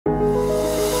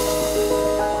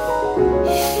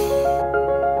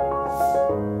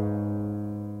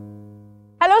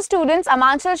students, I'm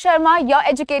Aanchal Sharma, your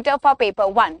educator for paper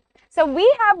 1. So we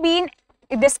have been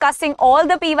discussing all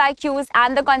the PYQs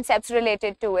and the concepts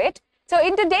related to it. So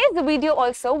in today's video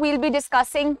also, we'll be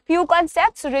discussing few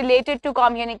concepts related to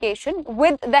communication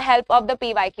with the help of the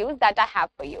PYQs that I have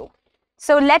for you.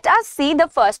 So let us see the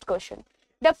first question.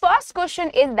 The first question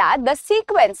is that the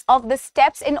sequence of the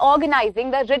steps in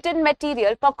organizing the written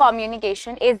material for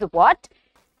communication is what?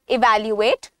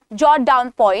 Evaluate, jot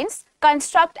down points,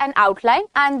 construct an outline,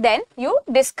 and then you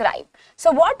describe.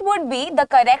 So what would be the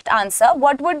correct answer?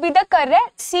 What would be the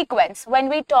correct sequence when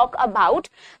we talk about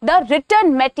the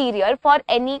written material for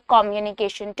any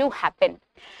communication to happen?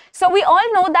 So we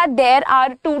all know that there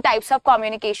are two types of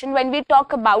communication when we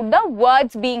talk about the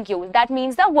words being used. That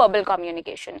means the verbal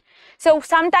communication. So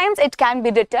sometimes it can be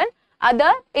written,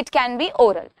 other it can be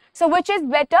oral. So which is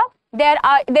better? There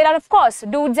are of course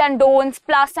do's and don'ts,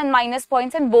 plus and minus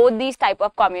points in both these type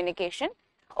of communication.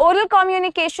 Oral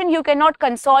communication, you cannot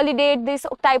consolidate this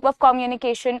type of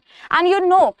communication, and you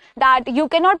know that you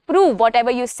cannot prove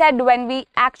whatever you said when we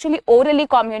actually orally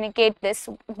communicate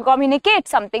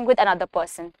something with another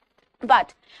person.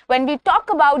 But when we talk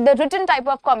about the written type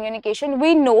of communication,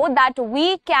 we know that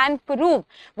we can prove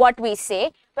what we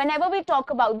say whenever we talk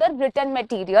about the written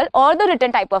material or the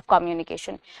written type of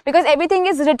communication, because everything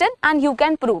is written and you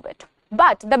can prove it.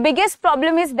 But the biggest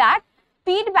problem is that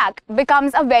feedback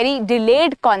becomes a very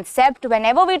delayed concept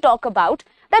whenever we talk about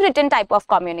the written type of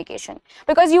communication,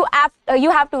 because you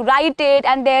have to write it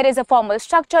and there is a formal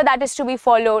structure that is to be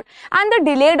followed, and the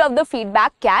delay of the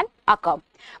feedback can occur.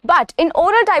 But in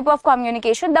oral type of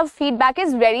communication, the feedback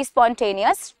is very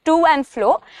spontaneous, to and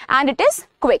fro, and it is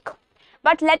quick.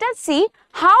 But let us see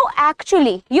how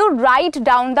actually you write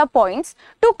down the points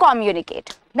to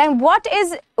communicate. Then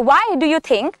why do you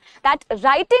think that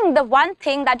writing the one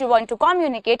thing that you want to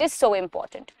communicate is so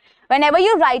important? Whenever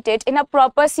you write it in a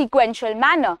proper sequential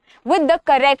manner, with the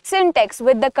correct syntax,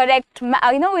 with the correct,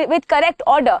 with correct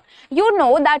order, you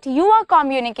know that you are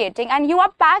communicating and you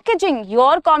are packaging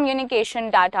your communication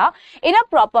data in a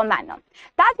proper manner.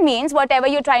 That means whatever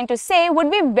you're trying to say would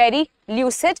be very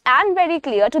lucid and very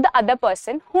clear to the other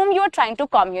person whom you are trying to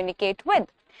communicate with,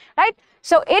 right?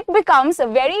 So it becomes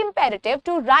very imperative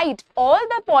to write all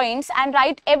the points and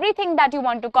write everything that you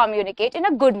want to communicate in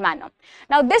a good manner.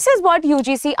 Now this is what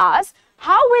UGC asks.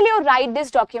 How will you write this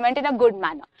document in a good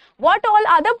manner? What all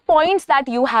are the points that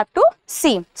you have to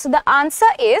see? So the answer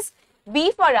is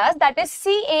B for us, that is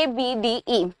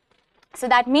CABDE. So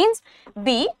that means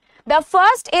B. The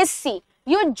first is C.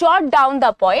 You jot down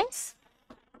the points.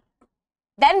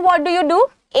 Then what do?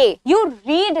 A. You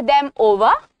read them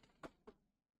over.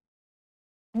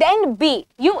 Then B,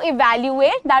 you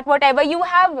evaluate that whatever you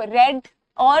have read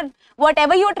or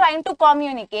whatever you are trying to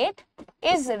communicate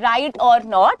is right or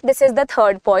not. This is the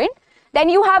third point. Then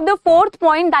you have the fourth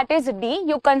point, that is D,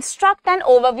 you construct an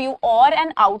overview or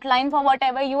an outline for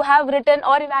whatever you have written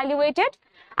or evaluated.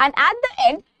 And at the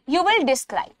end, you will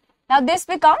describe. Now this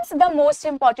becomes the most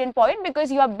important point, because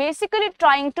you are basically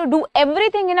trying to do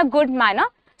everything in a good manner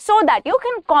so that you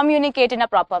can communicate in a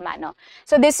proper manner.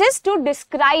 So this is to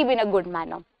describe in a good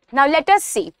manner. Now let us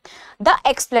see the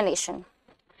explanation.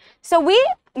 So we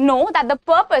know that the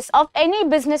purpose of any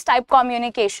business type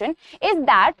communication is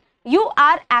that you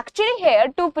are actually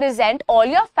here to present all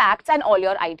your facts and all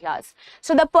your ideas.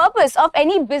 So the purpose of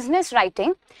any business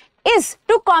writing is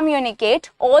to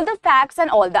communicate all the facts and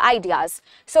all the ideas.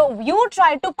 So you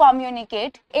try to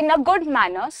communicate in a good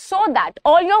manner so that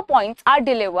all your points are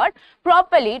delivered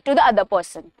properly to the other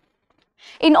person.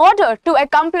 In order to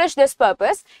accomplish this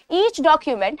purpose, each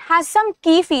document has some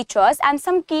key features and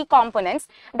some key components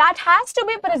that has to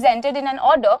be presented in an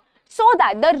order so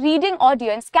that the reading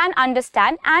audience can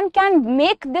understand and can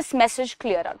make this message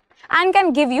clearer and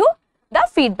can give you the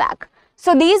feedback.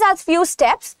 So these are few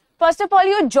steps. First of all,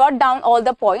 you jot down all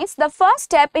the points. The first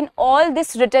step in all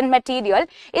this written material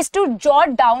is to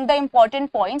jot down the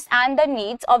important points and the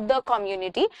needs of the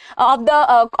community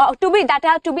that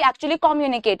have to be actually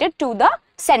communicated to the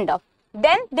sender.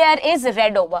 Then there is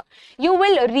read over. You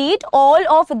will read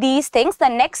all of these things. The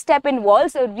next step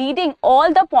involves reading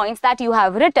all the points that you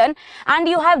have written and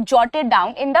you have jotted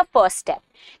down in the first step.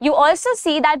 You also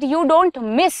see that you don't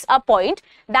miss a point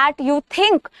that you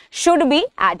think should be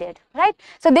added, right?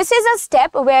 So this is a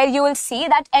step where you will see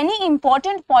that any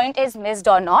important point is missed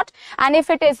or not, and if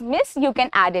it is missed, you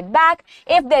can add it back.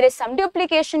 If there is some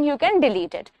duplication, you can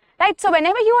delete it. Right? So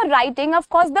whenever you are writing, of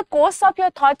course, the course of your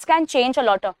thoughts can change a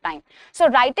lot of time. So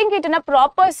writing it in a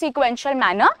proper sequential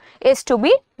manner is to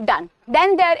be done.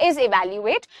 Then there is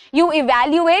evaluate. You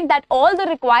evaluate that all the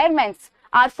requirements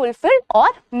are fulfilled or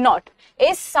not.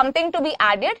 Is something to be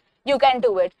added? You can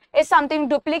do it. Is something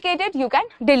duplicated, you can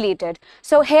delete it.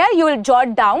 So here you will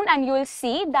jot down and you will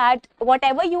see that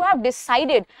whatever you have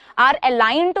decided are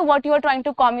aligned to what you are trying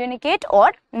to communicate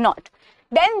or not.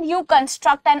 Then you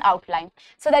construct an outline.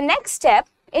 So the next step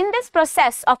in this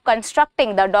process of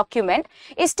constructing the document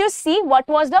is to see what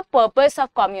was the purpose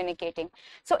of communicating.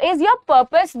 So is your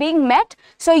purpose being met?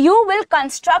 So you will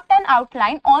construct an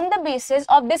outline on the basis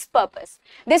of this purpose.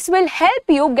 This will help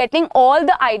you getting all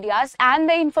the ideas and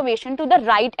the information to the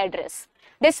right address.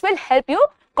 This will help you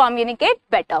communicate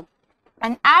better.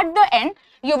 And at the end,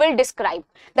 you will describe.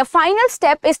 The final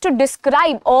step is to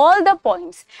describe all the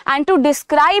points and to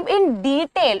describe in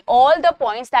detail all the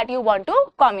points that you want to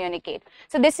communicate.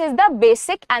 So this is the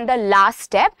basic and the last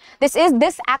step. This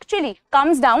actually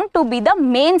comes down to be the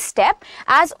main step,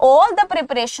 as all the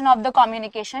preparation of the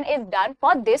communication is done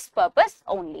for this purpose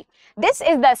only. This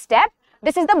is the step,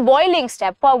 this is the boiling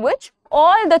step for which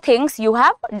all the things you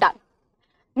have done.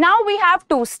 Now we have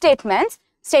two statements.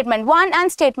 Statement 1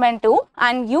 and statement 2,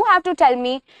 and you have to tell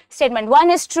me statement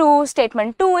 1 is true,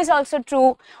 statement 2 is also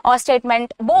true, or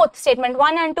both statement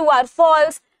 1 and 2 are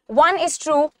false, 1 is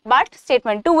true but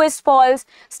statement 2 is false,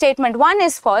 statement 1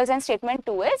 is false and statement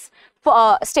 2 is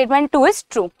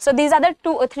true. So these are the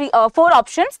four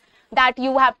options that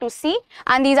you have to see,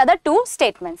 and these are the two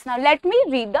statements. Now let me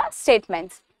read the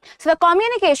statements. So the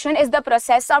communication is the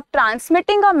process of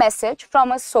transmitting a message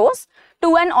from a source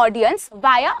to an audience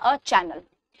via a channel.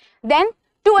 Then,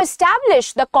 to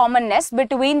establish the commonness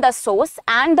between the source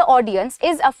and the audience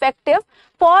is effective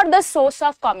for the source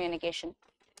of communication.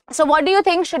 So what do you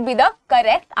think should be the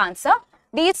correct answer?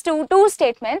 These two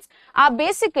statements are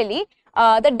basically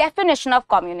the definition of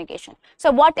communication.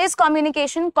 So what is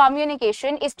communication?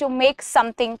 Communication is to make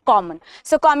something common.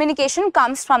 So communication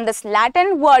comes from this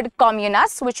Latin word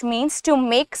communis, which means to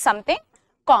make something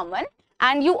common,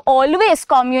 and you always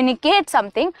communicate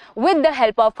something with the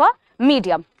help of a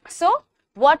medium. So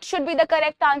what should be the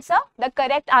correct answer? The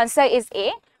correct answer is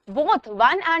A. Both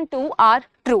 1 and 2 are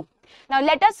true. Now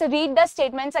let us read the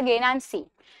statements again and see.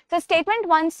 So statement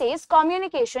 1 says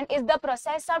communication is the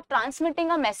process of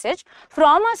transmitting a message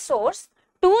from a source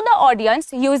to the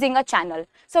audience using a channel.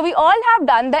 So we all have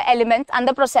done the elements and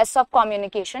the process of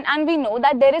communication, and we know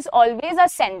that there is always a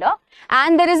sender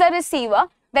and there is a receiver,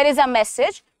 there is a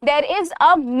message, there is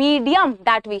a medium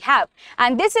that we have,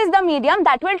 and this is the medium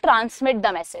that will transmit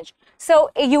the message.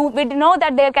 So we know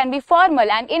that there can be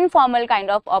formal and informal kind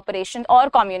of operation or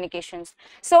communications.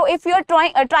 So if you are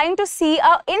trying to see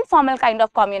a informal kind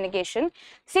of communication,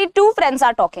 see two friends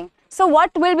are talking. So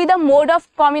what will be the mode of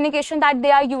communication that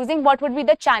they are using? What would be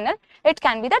the channel? It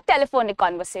can be the telephonic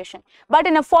conversation. But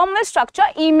in a formal structure,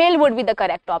 email would be the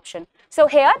correct option. So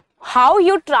here, how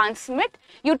you transmit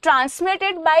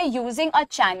it by using a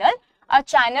channel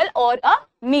or a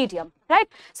medium, right?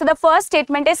 So the first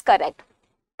statement is correct.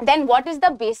 Then what is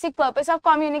the basic purpose of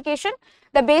communication?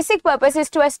 The basic purpose is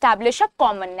to establish a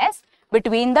commonness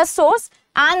between the source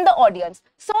and the audience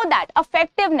so that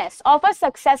effectiveness of a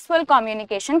successful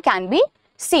communication can be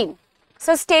seen.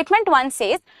 So statement 1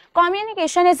 says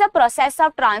communication is a process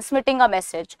of transmitting a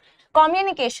message.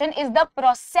 Communication is the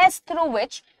process through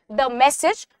which the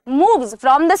message moves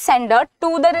from the sender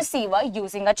to the receiver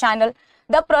using a channel.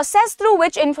 The process through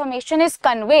which information is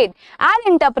conveyed and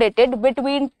interpreted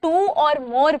between two or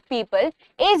more people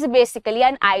is basically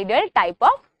an ideal type of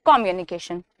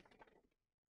communication.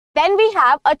 Then we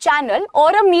have a channel or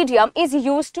a medium is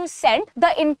used to send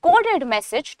the encoded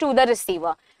message to the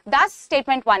receiver. Thus,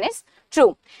 statement 1 is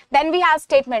true. Then we have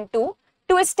statement 2.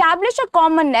 To establish a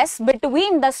commonness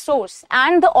between the source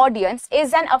and the audience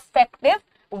is an effective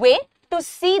way to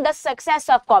see the success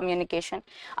of communication.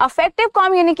 Effective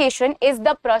communication is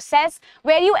the process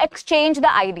where you exchange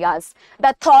the ideas,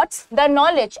 the thoughts, the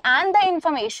knowledge and the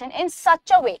information in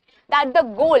such a way that the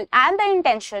goal and the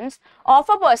intentions of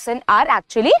a person are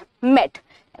actually met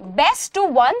best to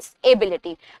one's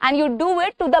ability, and you do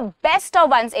it to the best of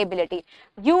one's ability.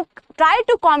 You try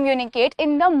to communicate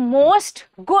in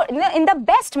the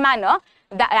best manner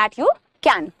that you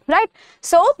can, right?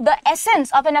 So the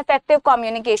essence of an effective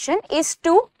communication is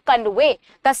to convey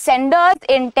the sender's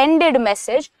intended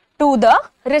message to the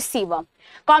receiver.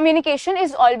 Communication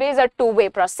is always a two-way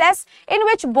process in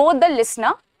which both the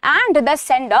listener and the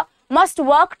sender must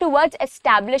work towards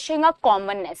establishing a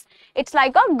commonness. It's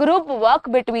like a group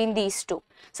work between these two.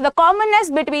 So the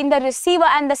commonness between the receiver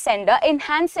and the sender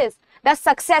enhances the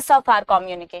success of our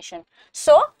communication.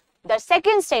 So the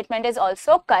second statement is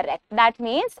also correct. That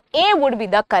means A would be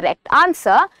the correct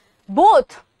answer.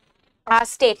 Both our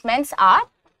statements are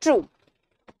true.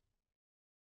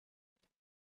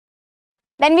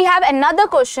 Then we have another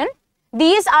question.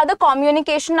 These are the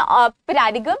communication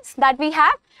paradigms that we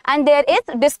have, and there is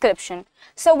description.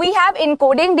 So we have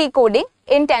encoding, decoding,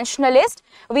 intentionalist,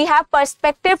 we have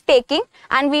perspective taking,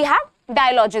 and we have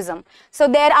dialogism. So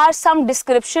there are some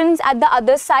descriptions at the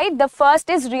other side. The first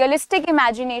is realistic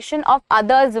imagination of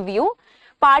others' view.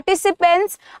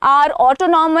 Participants are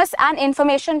autonomous and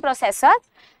information processors.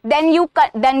 Then you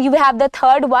have the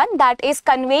third one, that is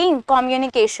conveying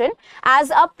communication as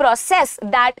a process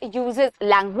that uses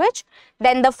language.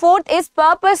 Then the fourth is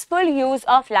purposeful use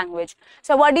of language.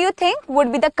 So what do you think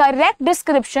would be the correct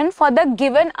description for the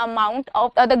given amount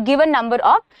of the given number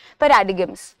of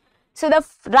paradigms? So the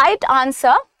right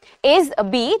answer is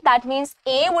B. That means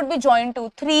A would be joined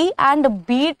to 3 and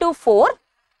B to 4.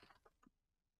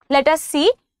 Let us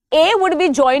see. A would be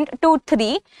joined to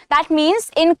 3. That means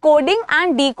encoding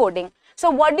and decoding. So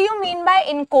what do you mean by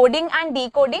encoding and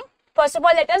decoding? First of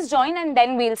all, let us join and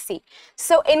then we'll see.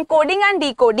 So encoding and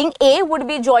decoding, A would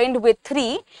be joined with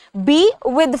 3, B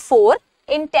with 4,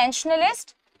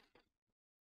 intentionalist.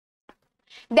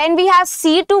 Then we have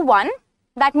C to 1.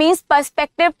 That means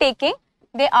perspective taking.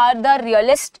 They are the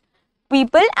realist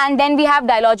people. And then we have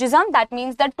dialogism. That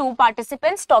means the two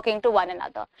participants talking to one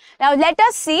another. Now let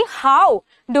us see how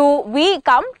do we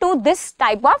come to this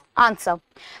type of answer.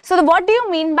 So what do you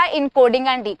mean by encoding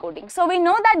and decoding? So we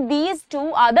know that these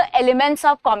two are the elements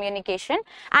of communication,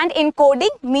 and encoding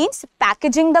means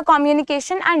packaging the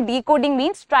communication and decoding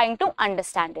means trying to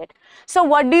understand it. So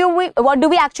what do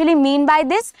we actually mean by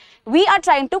this? We are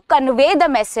trying to convey the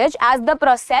message as the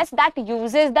process that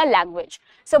uses the language.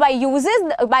 So by using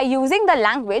the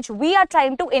language, we are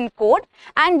trying to encode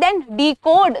and then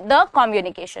decode the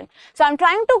communication. So I'm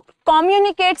trying to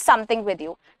communicate something with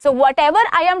you. So whatever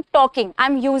I am talking,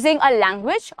 I'm using a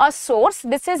language, a source.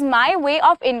 This is my way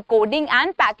of encoding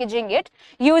and packaging it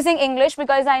using English,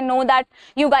 because I know that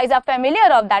you guys are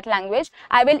familiar of that language.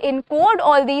 I will encode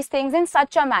all these things in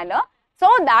such a manner so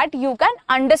that you can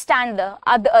understand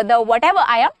the whatever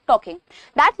I am talking.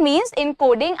 That means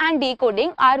encoding and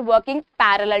decoding are working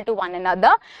parallel to one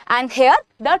another, and here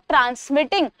the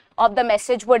transmitting of the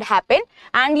message would happen,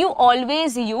 and you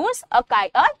always use a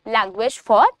language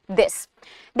for this.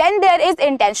 Then there is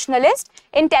intentionalist.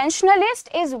 Intentionalist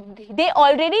is they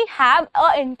already have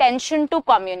an intention to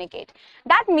communicate.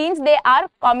 That means they are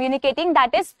communicating,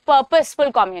 that is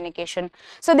purposeful communication.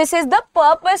 So this is the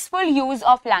purposeful use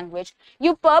of language.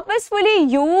 You purposefully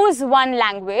use one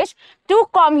language to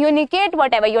communicate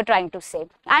whatever you're trying to say,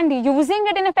 and using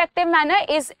it in effective manner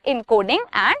is encoding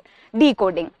and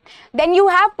decoding. Then you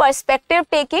have perspective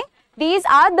taking. These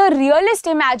are the realist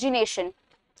imagination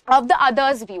of the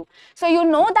other's view. So you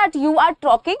know that you are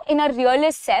talking in a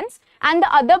realist sense and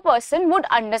the other person would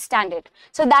understand it.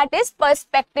 So that is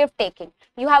perspective taking.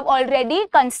 You have already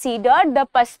considered the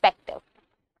perspective.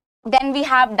 Then we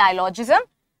have dialogism.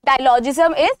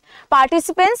 Dialogism is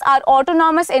participants are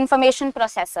autonomous information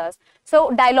processors.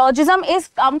 So dialogism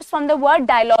comes from the word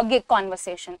dialogic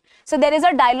conversation. So there is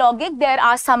a dialogic, there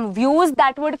are some views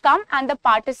that would come and the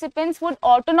participants would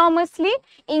autonomously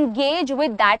engage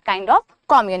with that kind of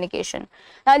communication.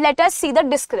 Now let us see the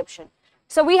description.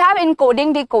 So we have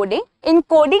encoding, decoding.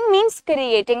 Encoding means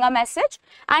creating a message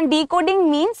and decoding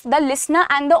means the listener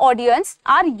and the audience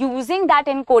are using that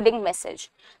encoding message.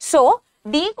 So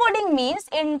decoding means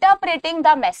interpreting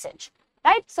the message,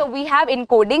 right? So we have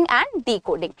encoding and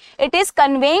decoding. It is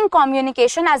conveying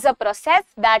communication as a process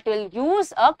that will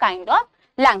use a kind of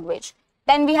language.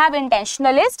 Then we have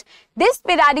intentionalist. This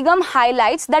paradigm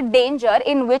highlights the danger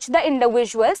in which the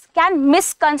individuals can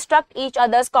misconstruct each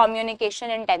other's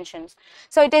communication intentions.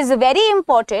 So it is very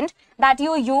important that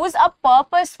you use a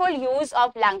purposeful use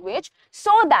of language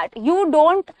so that you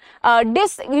don't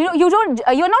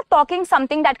you're not talking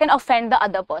something that can offend the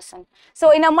other person.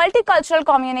 So in a multicultural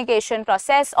communication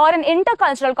process or an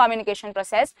intercultural communication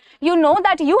process, you know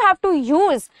that you have to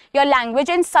use your language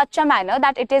in such a manner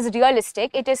that it is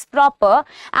realistic, it is proper,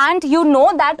 and you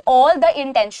know that all the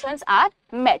intentions are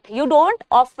met. You don't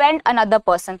offend another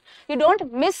person. You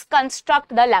don't misconstruct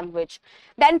the language.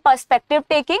 Then perspective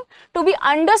taking. To be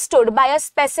understood by a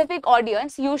specific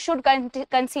audience, you should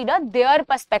consider their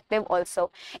perspective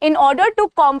also. In order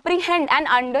to comprehend and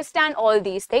understand all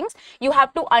these things, you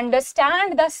have to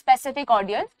understand the specific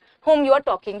audience. whom you are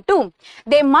talking to.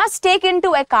 They must take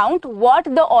into account what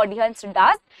the audience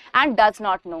does and does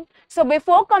not know. So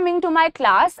before coming to my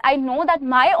class, I know that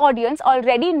my audience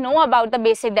already know about the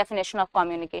basic definition of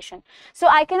communication. So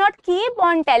I cannot keep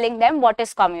on telling them what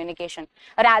is communication.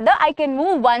 Rather, I can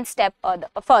move one step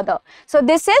further. So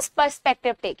this is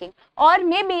perspective taking. Or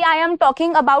maybe I am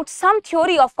talking about some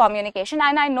theory of communication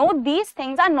and I know these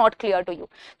things are not clear to you.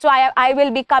 So I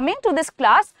will be coming to this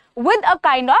class with a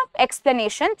kind of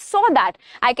explanation so that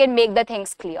I can make the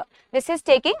things clear. This is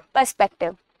taking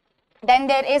perspective. Then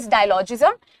there is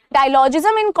dialogism.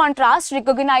 Dialogism, in contrast,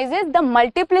 recognizes the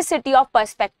multiplicity of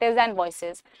perspectives and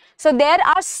voices. So there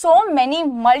are so many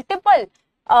multiple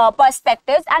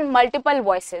perspectives and multiple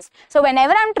voices. So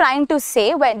whenever I'm trying to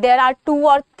say when there are 2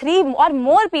 or 3 or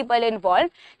more people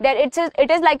involved, then it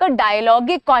is like a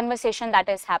dialogic conversation that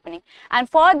is happening. And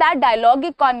for that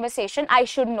dialogic conversation, I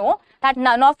should know that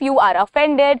none of you are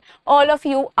offended, all of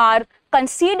you are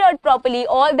considered properly,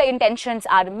 all the intentions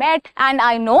are met, and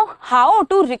I know how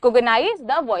to recognize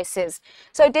the voices.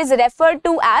 So it is referred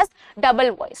to as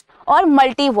double voiced or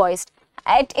multi-voiced.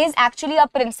 It is actually a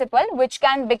principle which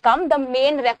can become the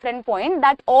main reference point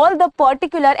that all the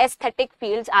particular aesthetic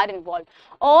fields are involved.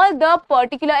 All the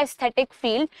particular aesthetic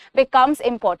field becomes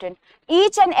important.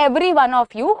 Each and every one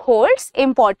of you holds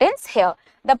importance here.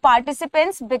 The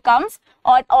participants becomes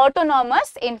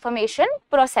autonomous information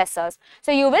processors.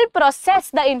 So you will process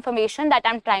the information that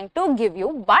I'm trying to give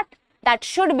you, but that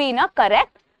should be in a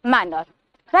correct manner,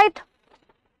 right?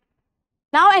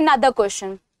 Now another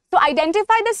question. So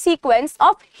identify the sequence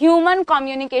of human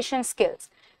communication skills.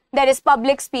 There is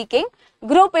public speaking,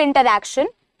 group interaction,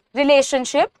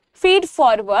 relationship, feed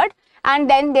forward, and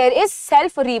then there is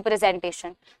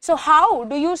self-representation. So how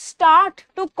do you start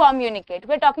to communicate?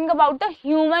 We're talking about the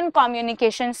human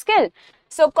communication skill.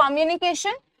 So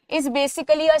communication is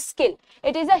basically a skill.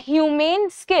 It is a humane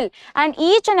skill, and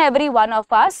each and every one of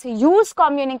us use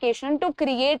communication to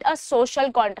create a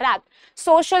social contract,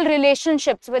 social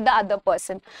relationships with the other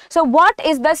person. So what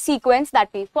is the sequence that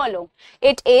we follow?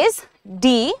 It is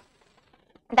D,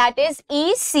 that is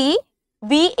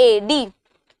ECBAD.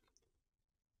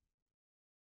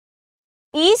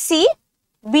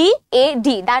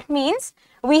 ECBAD, that means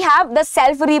we have the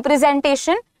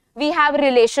self-representation, we have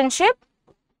relationship,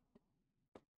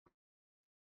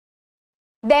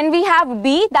 then we have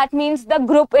B, that means the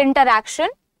group interaction,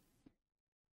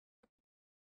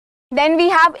 then we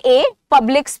have A,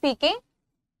 public speaking,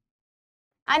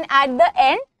 and at the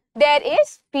end there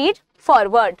is feed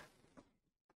forward.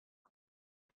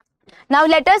 Now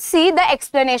let us see the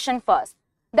explanation first.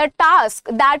 The task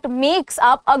that makes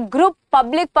up a group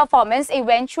public performance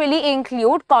eventually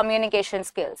include communication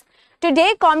skills.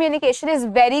 Today, communication is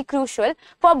very crucial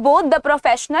for both the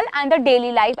professional and the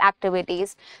daily life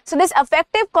activities. So, these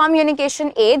effective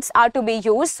communication aids are to be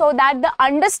used so that the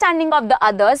understanding of the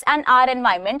others and our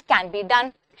environment can be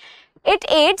done. It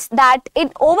aids that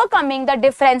in overcoming the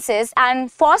differences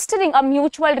and fostering a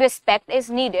mutual respect is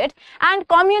needed, and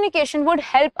communication would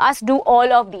help us do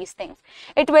all of these things.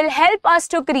 It will help us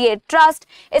to create trust,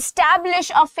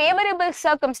 establish a favorable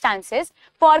circumstances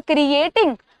for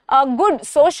creating a good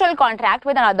social contract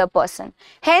with another person.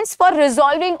 Hence, for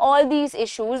resolving all these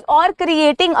issues or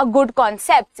creating a good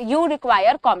concept, you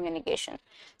require communication.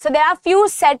 So there are few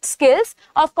set skills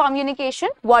of communication.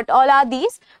 What all are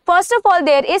these? First of all,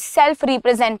 there is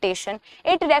self-representation.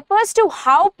 It refers to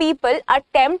how people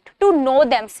attempt to know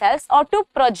themselves or to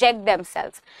project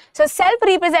themselves. So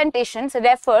self-representations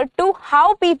refer to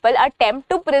how people attempt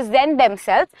to present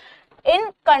themselves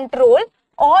in control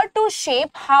or to shape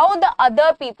how the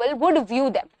other people would view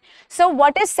them. So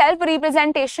what is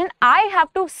self-representation? I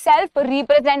have to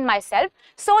self-represent myself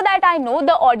so that I know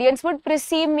the audience would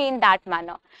perceive me in that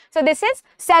manner. So this is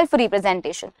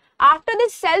self-representation. After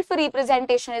this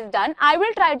self-representation is done, I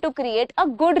will try to create a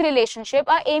good relationship,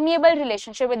 an amiable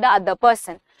relationship with the other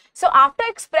person. So after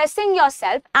expressing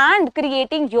yourself and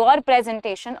creating your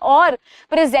presentation or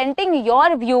presenting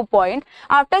your viewpoint,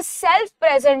 after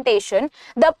self-presentation,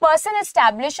 the person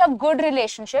establish a good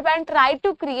relationship and try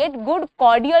to create good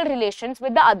cordial relations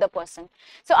with the other person.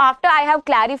 So after I have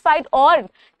clarified or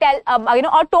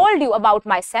told you about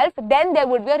myself, then there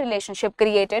would be a relationship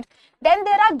created. Then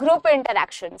there are group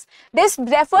interactions. This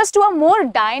refers to a more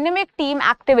dynamic team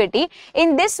activity.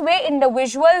 In this way,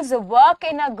 individuals work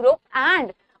in a group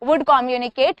and would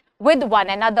communicate with one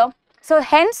another. So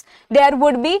hence there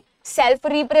would be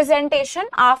self-representation.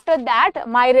 After that,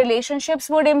 my relationships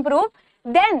would improve.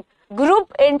 Then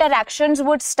group interactions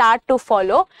would start to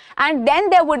follow, and then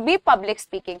there would be public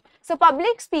speaking. So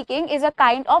public speaking is a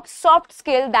kind of soft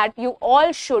skill that you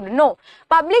all should know.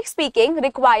 Public speaking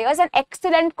requires an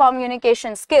excellent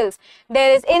communication skills.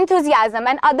 There is enthusiasm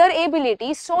and other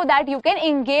abilities so that you can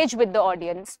engage with the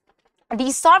audience.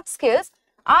 These soft skills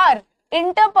are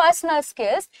interpersonal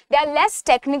skills. They are less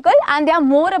technical and they are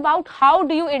more about how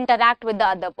do you interact with the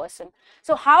other person.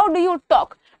 So how do you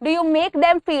talk? Do you make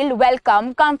them feel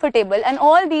welcome, comfortable, and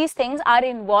all these things are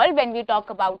involved when we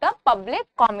talk about a public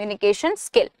communication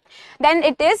skill. Then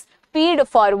it is feed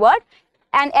forward,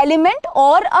 an element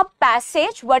or a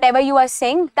passage, whatever you are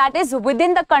saying, that is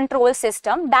within the control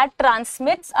system that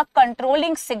transmits a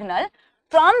controlling signal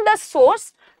from the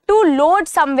source to load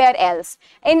somewhere else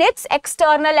in its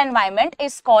external environment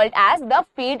is called as the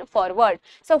feed forward.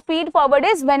 So feed forward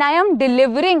is when I am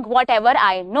delivering whatever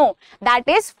I know. That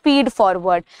is feed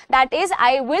forward. That is,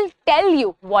 I will tell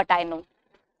you what I know.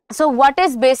 So what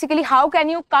is basically, how can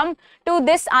you come to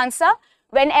this answer?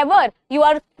 Whenever you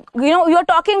are, you are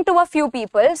talking to a few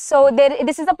people, so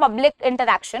this is a public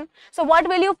interaction. So what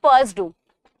will you first do?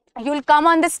 You will come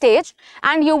on the stage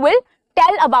and you will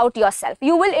tell about yourself.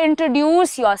 You will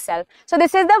introduce yourself. So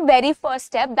this is the very first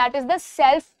step, that is the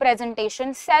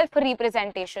self-presentation,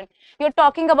 self-representation. You're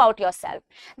talking about yourself.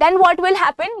 Then what will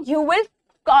happen? You will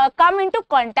come into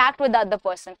contact with the other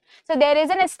person. So there is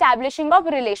an establishing of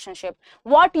relationship.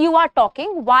 What you are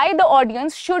talking, why the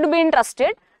audience should be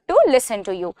interested to listen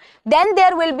to you. Then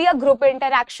there will be a group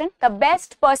interaction. The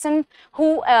best person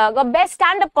who, the best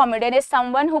stand-up comedian is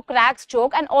someone who cracks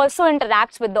joke and also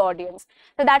interacts with the audience.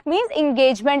 So that means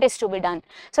engagement is to be done.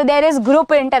 So there is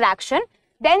group interaction.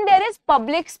 Then there is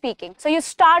public speaking. So you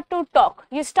start to talk.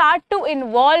 You start to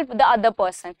involve the other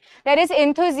person. There is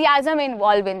enthusiasm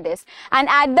involved in this. And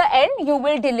at the end, you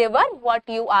will deliver what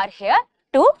you are here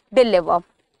to deliver.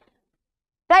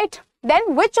 Right?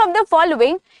 Then which of the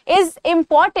following is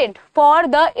important for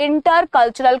the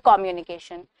intercultural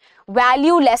communication?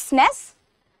 Valuelessness,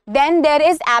 then there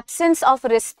is absence of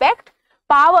respect,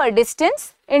 power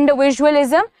distance,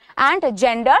 individualism, and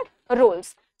gendered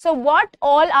roles. So what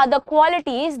all are the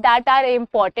qualities that are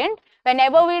important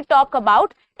whenever we talk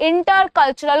about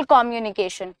intercultural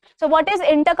communication? So what is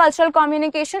intercultural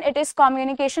communication? It is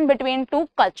communication between two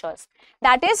cultures.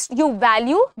 That is, you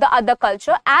value the other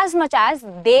culture as much as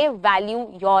they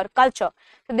value your culture.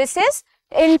 So this is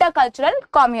intercultural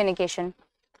communication.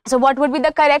 So what would be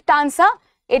the correct answer?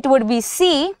 It would be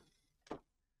C.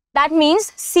 That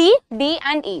means C, D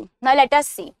and E. Now let us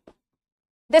see.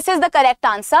 This is the correct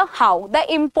answer. How?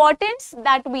 The importance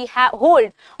that we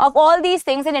hold of all these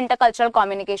things in intercultural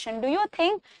communication. Do you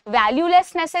think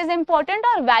valuelessness is important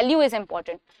or value is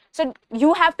important? So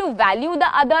you have to value the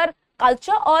other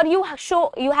culture, or you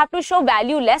have to show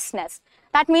valuelessness.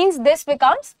 That means this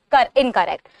becomes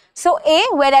incorrect. So A,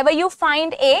 wherever you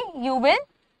find A, you will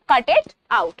cut it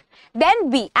out.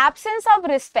 Then B, absence of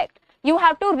respect. You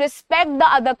have to respect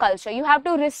the other culture. You have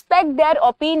to respect their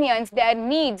opinions, their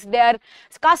needs, their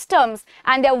customs,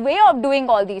 and their way of doing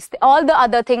all the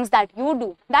other things that you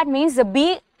do. That means the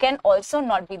B can also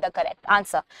not be the correct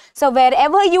answer. So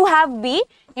wherever you have B,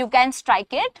 you can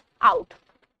strike it out.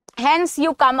 Hence,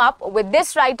 you come up with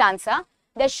this right answer.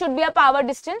 There should be a power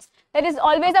distance. There is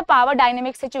always a power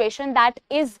dynamic situation that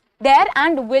is there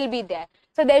and will be there.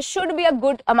 So there should be a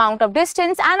good amount of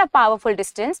distance and a powerful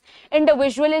distance.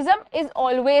 Individualism is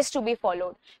always to be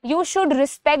followed. You should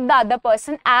respect the other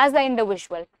person as an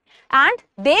individual, and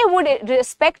they would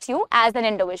respect you as an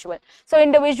individual. So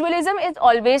individualism is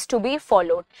always to be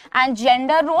followed. And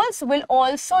gender roles will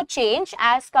also change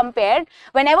as compared,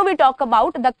 whenever we talk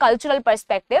about the cultural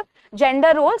perspective,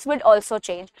 gender roles would also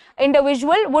change.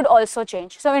 Individual would also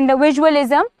change. So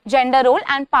individualism, gender role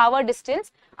and power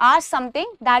distance are something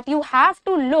that you have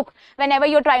to look whenever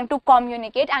you're trying to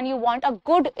communicate and you want a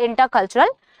good intercultural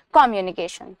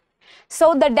communication.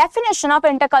 So the definition of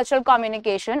intercultural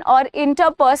communication or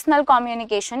interpersonal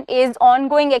communication is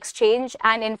ongoing exchange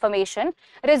and information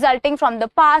resulting from the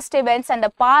past events and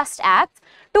the past acts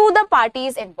to the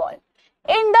parties involved.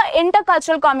 In the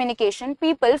intercultural communication,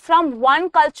 people from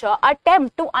one culture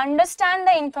attempt to understand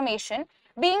the information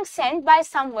being sent by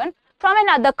someone from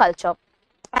another culture.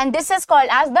 And this is called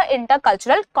as the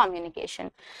intercultural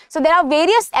communication. So there are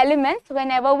various elements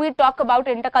whenever we talk about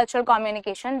intercultural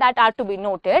communication that are to be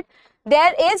noted.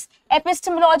 There is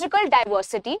epistemological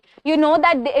diversity. You know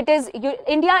that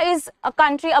India is a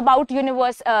country about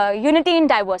unity in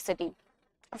diversity.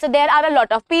 So there are a lot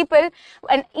of people,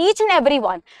 and each and every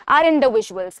one are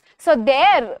individuals. So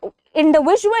their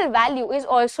individual value is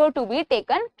also to be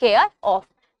taken care of.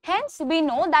 Hence, we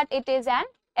know that it is an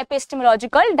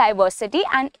epistemological diversity,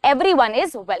 and everyone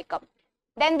is welcome.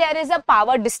 Then there is a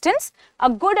power distance. A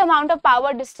good amount of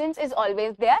power distance is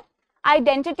always there.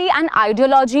 Identity and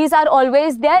ideologies are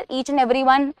always there. Each and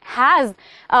everyone has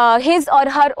his or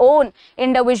her own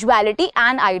individuality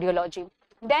and ideology.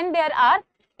 Then there are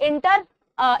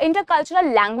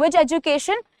intercultural language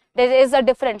education. There is a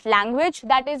different language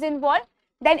that is involved.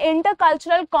 Then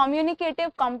intercultural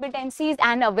communicative competencies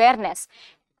and awareness.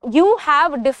 You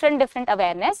have different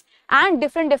awareness and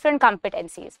different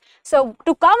competencies. So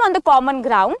to come on the common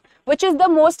ground, which is the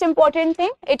most important thing,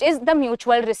 it is the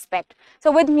mutual respect.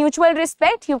 So with mutual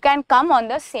respect, you can come on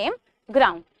the same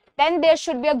ground. Then there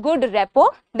should be a good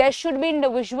rapport. There should be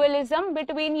individualism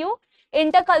between you.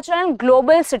 Intercultural and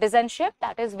global citizenship,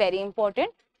 that is very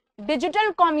important.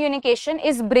 Digital communication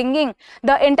is bringing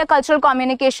the intercultural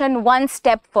communication one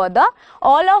step further.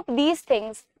 All of these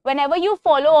things, whenever you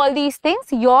follow all these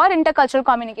things, your intercultural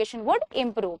communication would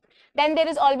improve. Then there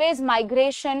is always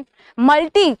migration,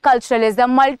 multiculturalism,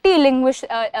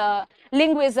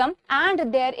 multilingualism,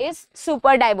 and there is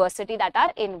super diversity that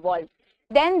are involved.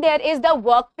 Then there is the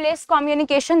workplace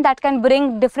communication that can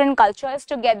bring different cultures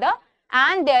together,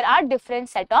 and there are different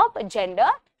set of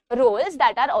gender roles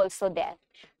that are also there.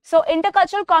 So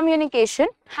intercultural communication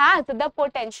has the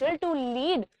potential to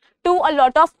lead to a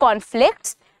lot of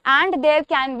conflicts, and there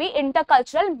can be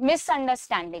intercultural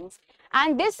misunderstandings.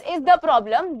 And this is the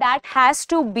problem that has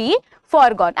to be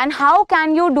forgone. And how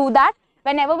can you do that?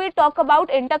 Whenever we talk about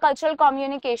intercultural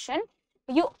communication,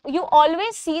 you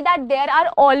always see that there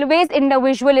are always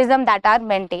individualism that are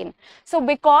maintained. So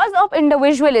because of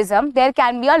individualism, there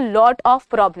can be a lot of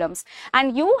problems,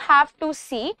 and you have to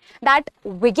see that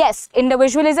yes,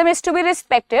 individualism is to be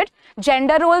respected,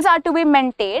 gender roles are to be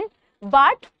maintained,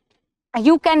 but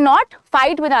you cannot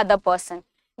fight with another person.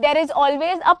 There is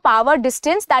always a power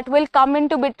distance that will come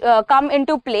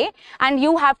into play, and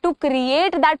you have to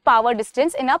create that power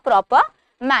distance in a proper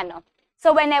manner.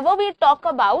 So whenever we talk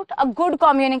about a good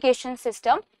communication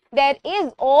system, there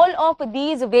is all of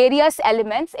these various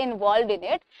elements involved in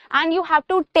it, and you have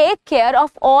to take care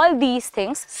of all these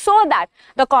things so that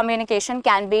the communication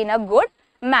can be in a good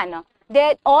manner.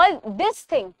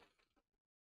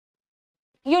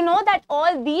 You know that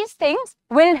all these things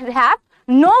will have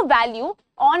no value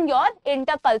on your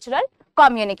intercultural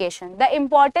communication. The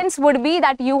importance would be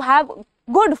that you have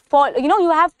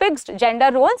you have fixed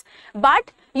gender roles,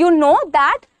 but you know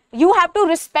that you have to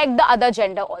respect the other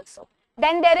gender also.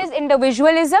 Then there is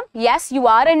individualism. Yes, you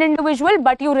are an individual,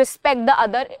 but you respect the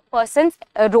other person's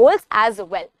roles as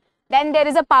well. Then there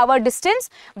is a power distance,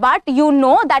 but you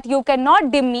know that you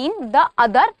cannot demean the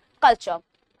other culture.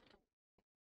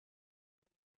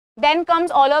 Then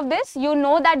comes all of this. You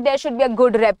know that there should be a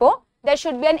good rapport. There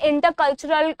should be an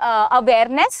intercultural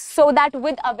awareness, so that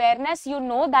with awareness, you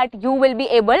know that you will be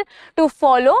able to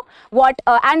follow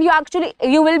and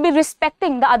you will be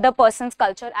respecting the other person's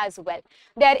culture as well.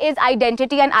 There is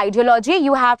identity and ideology.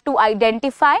 You have to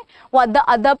identify what the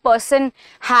other person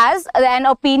has, an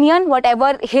opinion,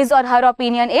 whatever his or her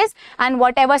opinion is, and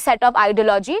whatever set of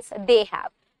ideologies they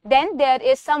have. Then there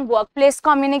is some workplace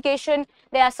communication.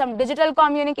 There are some digital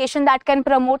communication that can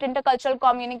promote intercultural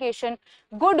communication.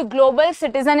 Good global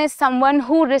citizen is someone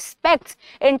who respects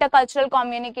intercultural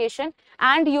communication,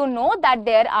 and you know that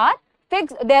there are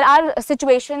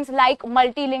situations like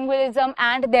multilingualism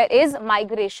and there is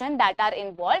migration that are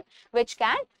involved, which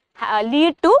can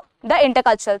lead to the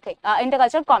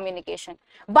intercultural communication.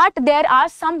 But there are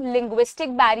some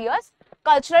linguistic barriers,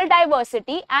 cultural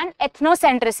diversity and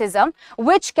ethnocentrism,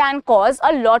 which can cause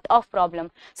a lot of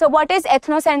problem. So what is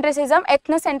ethnocentrism?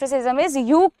 Ethnocentrism is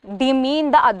you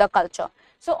demean the other culture.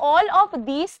 So all of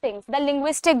these things, the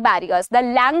linguistic barriers, the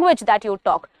language that you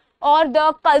talk, or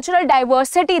the cultural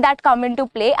diversity that come into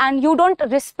play, and you don't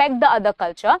respect the other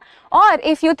culture, or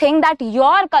if you think that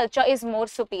your culture is more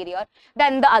superior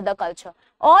than the other culture,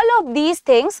 all of these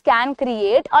things can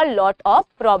create a lot of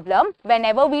problem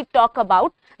whenever we talk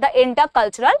about the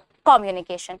intercultural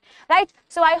communication, right?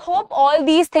 So I hope all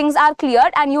these things are clear,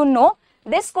 and you know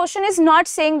this question is not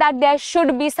saying that there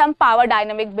should be some power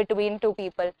dynamic between two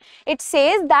people. It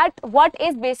says that what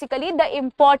is basically the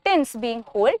importance being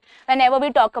held whenever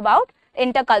we talk about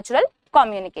intercultural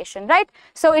communication, right?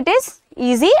 So it is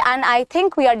easy, and I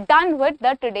think we are done with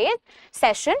the today's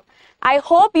session. I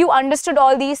hope you understood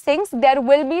all these things. There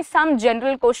will be some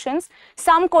general questions,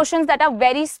 some questions that are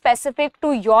very specific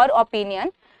to your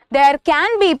opinion. There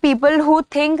can be people who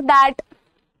think that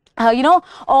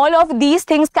all of these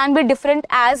things can be different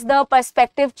as the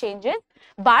perspective changes,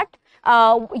 but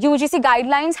UGC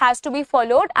guidelines has to be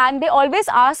followed, and they always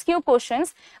ask you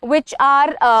questions which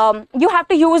are you have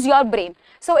to use your brain.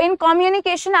 So in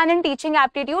communication and in teaching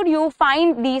aptitude, you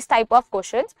find these type of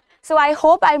questions. So I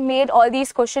hope I made all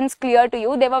these questions clear to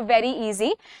you. They were very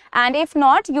easy, and if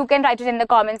not, you can write it in the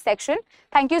comment section.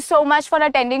 Thank you so much for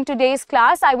attending today's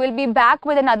class. I will be back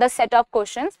with another set of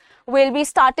questions. We'll be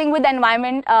starting with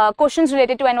environment, questions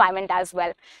related to environment as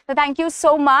well. So thank you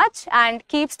so much, and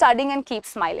keep studying and keep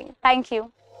smiling. Thank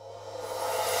you.